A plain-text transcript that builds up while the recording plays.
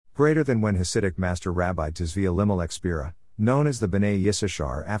greater than when Hasidic master Rabbi Tzvi Elimelech Spira, known as the B'nai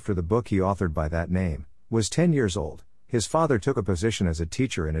Yissachar after the book he authored by that name, was 10 years old. His father took a position as a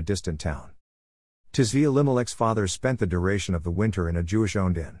teacher in a distant town. Tzvi Elimelech's father spent the duration of the winter in a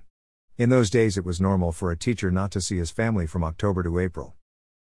Jewish-owned inn. In those days it was normal for a teacher not to see his family from October to April.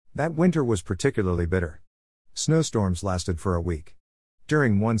 That winter was particularly bitter. Snowstorms lasted for a week.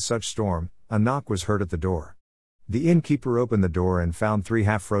 During one such storm, a knock was heard at the door. The innkeeper opened the door and found 3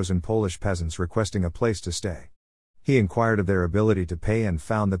 half-frozen Polish peasants requesting a place to stay. He inquired of their ability to pay and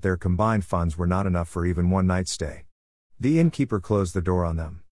found that their combined funds were not enough for even one night's stay. The innkeeper closed the door on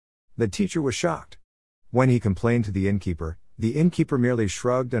them. The teacher was shocked. When he complained to the innkeeper merely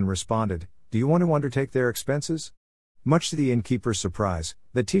shrugged and responded, "Do you want to undertake their expenses?" Much to the innkeeper's surprise,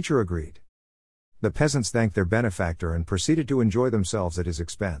 the teacher agreed. The peasants thanked their benefactor and proceeded to enjoy themselves at his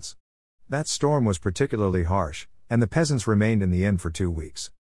expense. That storm was particularly harsh, and the peasants remained in the inn for 2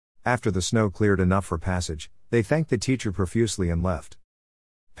 weeks. After the snow cleared enough for passage, they thanked the teacher profusely and left.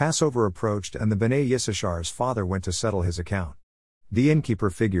 Passover approached and the B'nai Yissachar's father went to settle his account. The innkeeper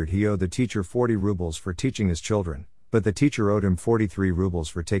figured he owed the teacher 40 rubles for teaching his children, but the teacher owed him 43 rubles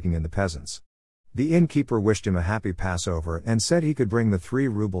for taking in the peasants. The innkeeper wished him a happy Passover and said he could bring the 3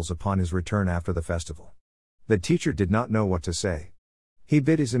 rubles upon his return after the festival. The teacher did not know what to say. He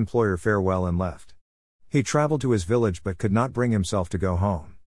bid his employer farewell and left. He traveled to his village but could not bring himself to go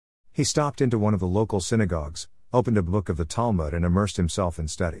home. He stopped into one of the local synagogues, opened a book of the Talmud and immersed himself in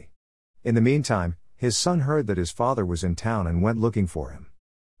study. In the meantime, his son heard that his father was in town and went looking for him.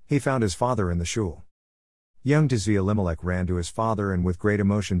 He found his father in the shul. Young Tzvi Elimelech ran to his father and with great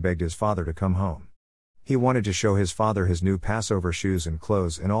emotion begged his father to come home. He wanted to show his father his new Passover shoes and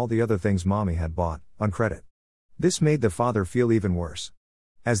clothes and all the other things mommy had bought, on credit. This made the father feel even worse.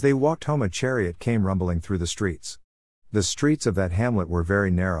 As they walked home, a chariot came rumbling through the streets. The streets of that hamlet were very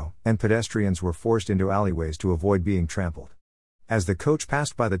narrow, and pedestrians were forced into alleyways to avoid being trampled. As the coach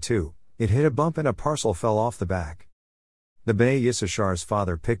passed by the two, it hit a bump and a parcel fell off the back. The B'nai Yissachar's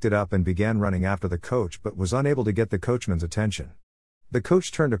father picked it up and began running after the coach but was unable to get the coachman's attention. The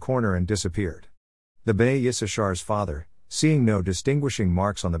coach turned a corner and disappeared. The B'nai Yissachar's father, seeing no distinguishing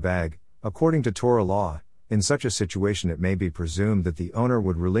marks on the bag, according to Torah law, in such a situation it may be presumed that the owner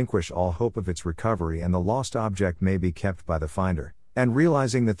would relinquish all hope of its recovery and the lost object may be kept by the finder, and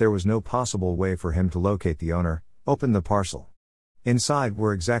realizing that there was no possible way for him to locate the owner, opened the parcel. Inside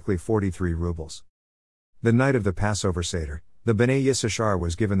were exactly 43 rubles. The night of the Passover Seder, the B'nai Yissachar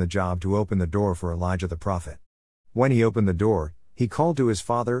was given the job to open the door for Elijah the prophet. When he opened the door, he called to his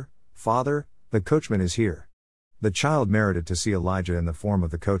father, "Father, the coachman is here." The child merited to see Elijah in the form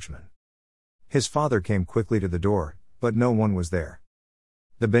of the coachman. His father came quickly to the door, but no one was there.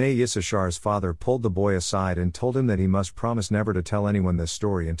 The B'nai Yissachar's father pulled the boy aside and told him that he must promise never to tell anyone this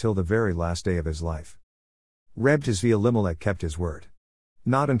story until the very last day of his life. Reb Tzvi Elimelech kept his word.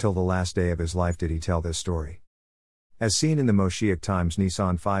 Not until the last day of his life did he tell this story. As seen in the Moshiach Times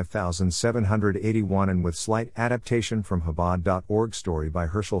Nisan 5781 and with slight adaptation from Chabad.org, story by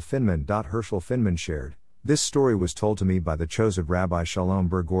Herschel Finman. Herschel Finman shared, "This story was told to me by the chosen Rabbi Shalom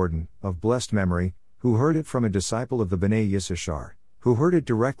Ber Gordon, of blessed memory, who heard it from a disciple of the B'nai Yissachar, who heard it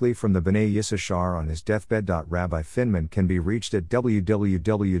directly from the B'nai Yissachar on his deathbed. Rabbi Finman can be reached at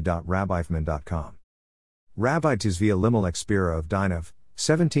www.rabbifman.com. Rabbi Tzvi Elimelech Spira of Dinov,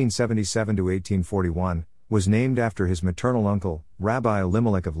 1777–1841, was named after his maternal uncle, Rabbi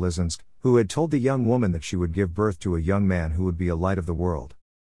Elimelech of Lizinsk, who had told the young woman that she would give birth to a young man who would be a light of the world.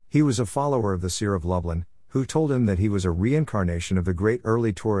 He was a follower of the seer of Lublin, who told him that he was a reincarnation of the great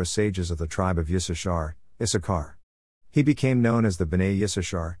early Torah sages of the tribe of Yissachar, Issachar. He became known as the B'nai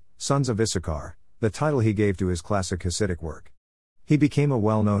Yissachar, sons of Issachar, the title he gave to his classic Hasidic work. He became a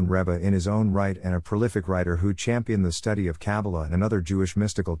well-known Rebbe in his own right and a prolific writer who championed the study of Kabbalah and other Jewish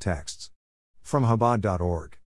mystical texts. From Chabad.org.